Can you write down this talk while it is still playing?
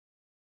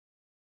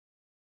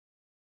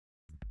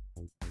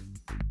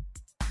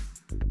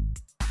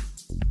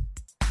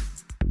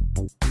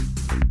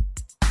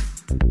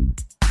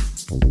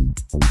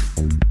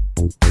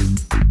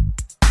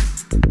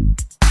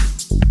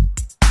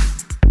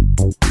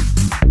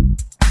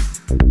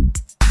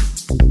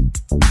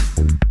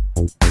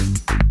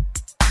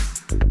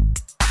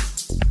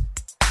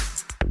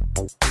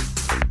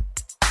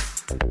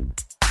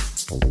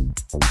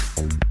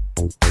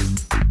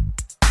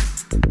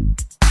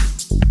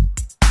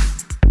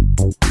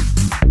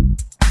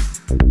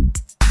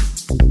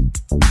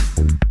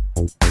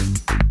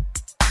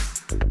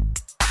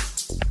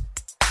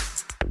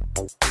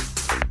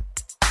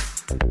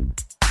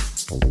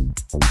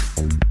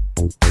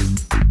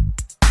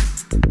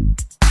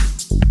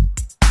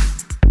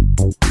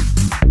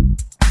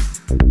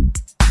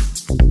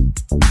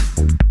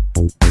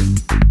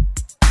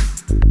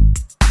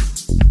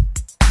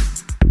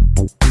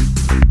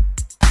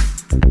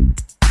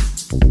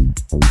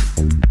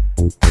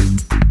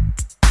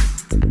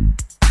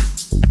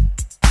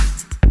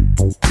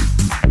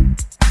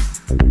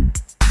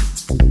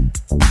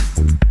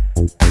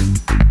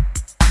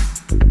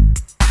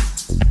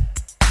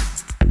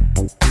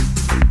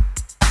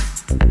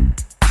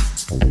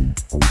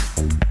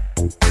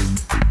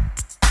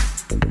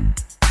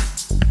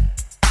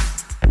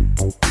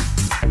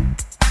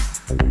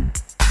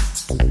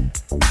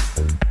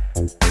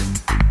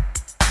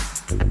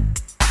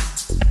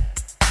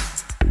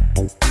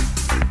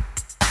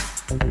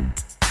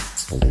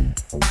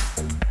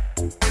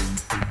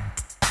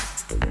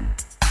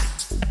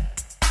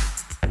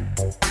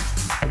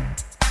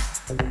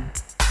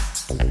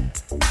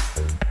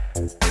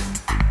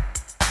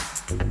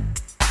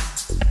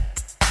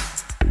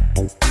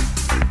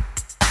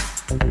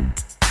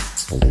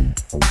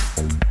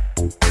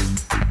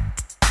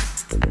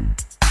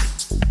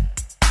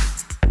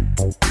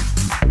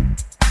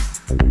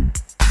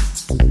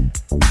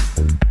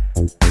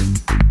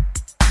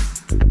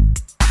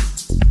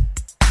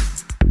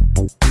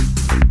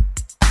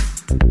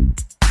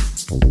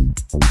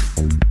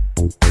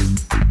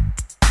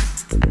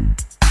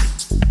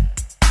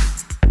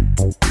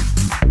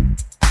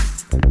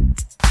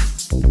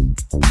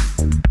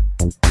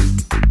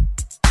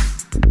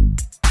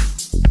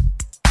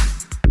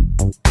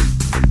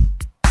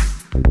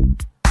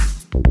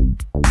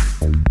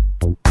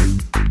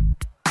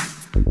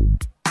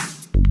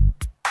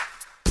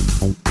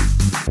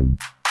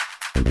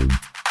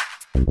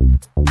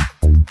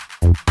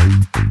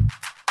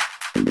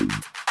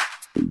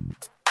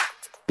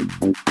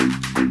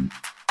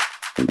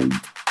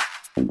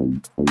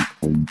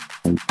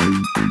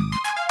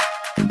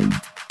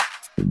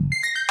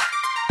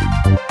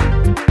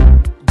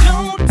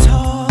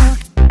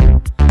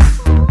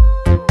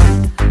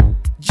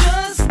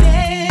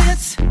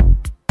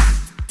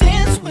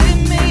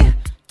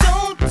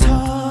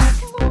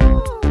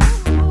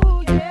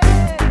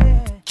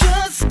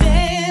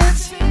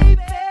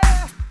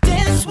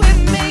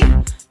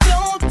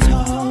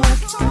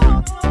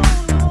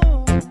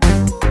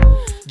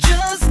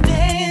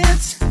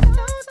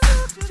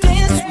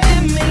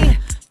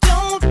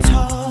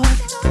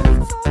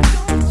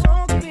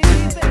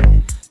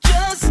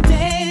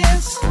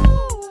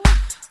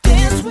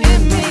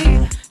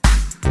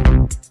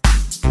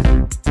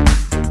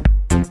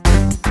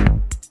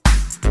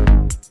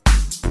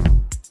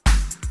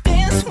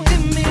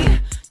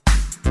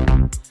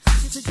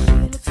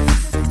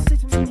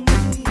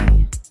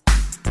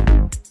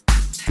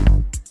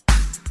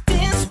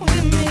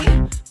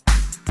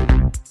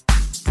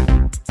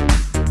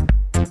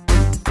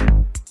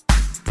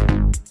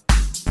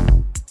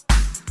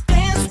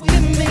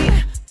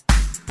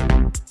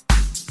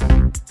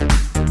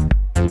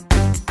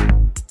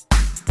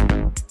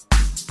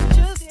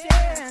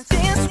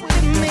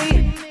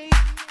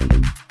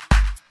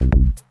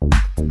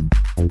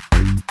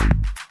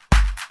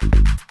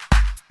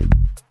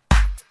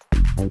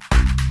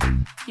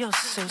You're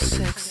so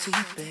sexy,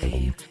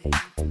 babe.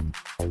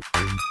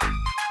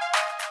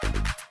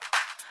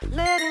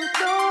 Letting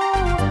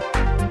go.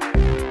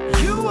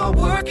 You are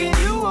working,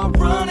 you are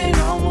running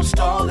almost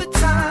all the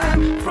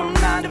time. From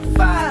 9 to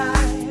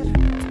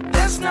 5,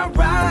 that's not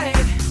right.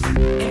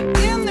 And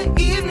in the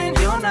evening,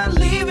 you're not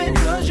leaving,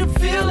 cause you're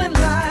feeling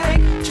like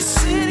just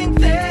sitting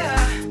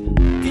there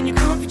in your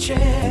comfy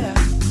chair.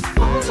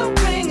 Phones are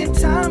ringing,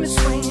 time is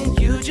swinging,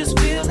 you just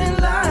feeling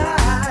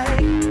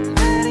like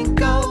letting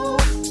go.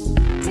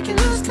 Make you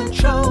lose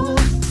control.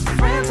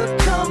 Friends are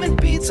coming,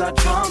 beats are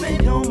drumming,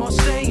 no more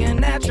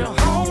staying at your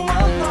home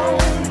alone.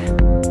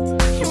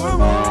 You're a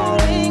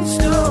rolling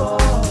stone.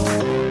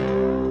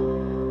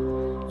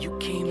 You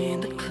came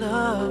in the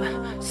club,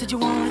 said you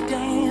wanna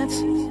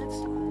dance.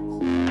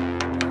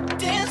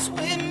 Dance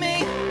with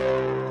me.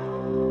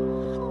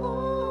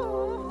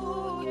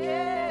 Ooh,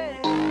 yeah.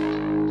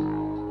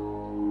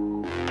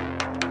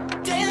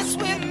 Dance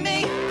with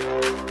me.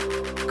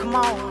 Come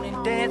on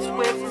and dance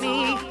with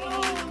me.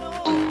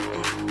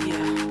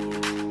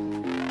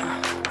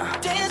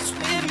 Dance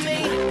with me.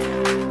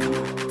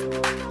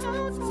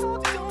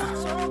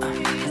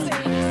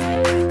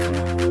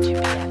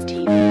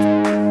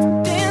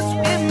 Dance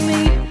with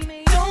me.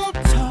 Don't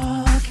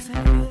talk.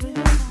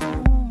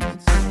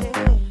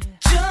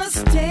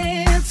 Just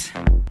dance.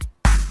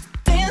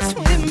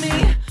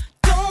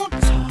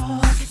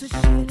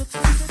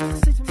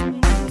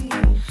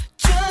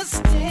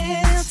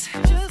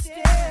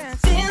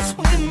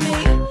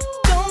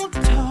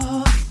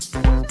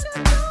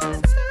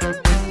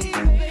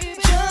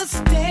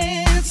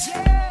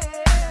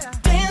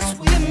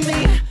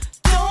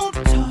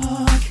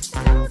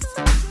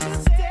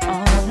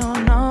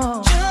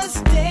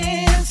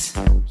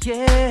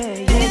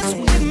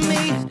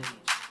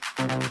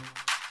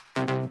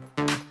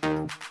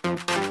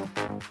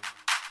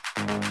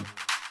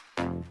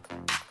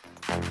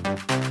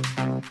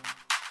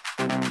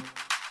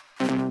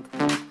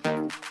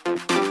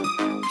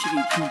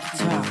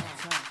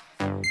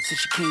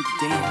 came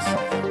to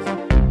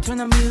dance. Turn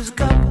the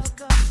music up.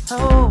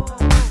 Oh,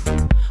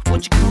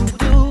 what you come to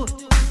do?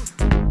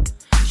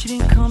 She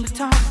didn't come to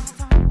talk,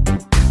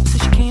 so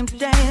she came to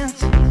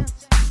dance.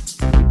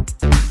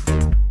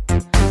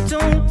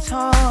 Don't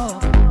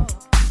talk.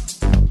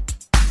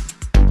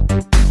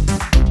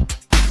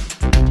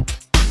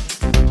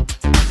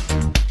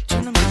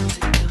 Turn the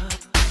music up,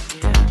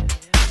 yeah.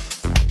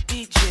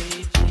 DJ.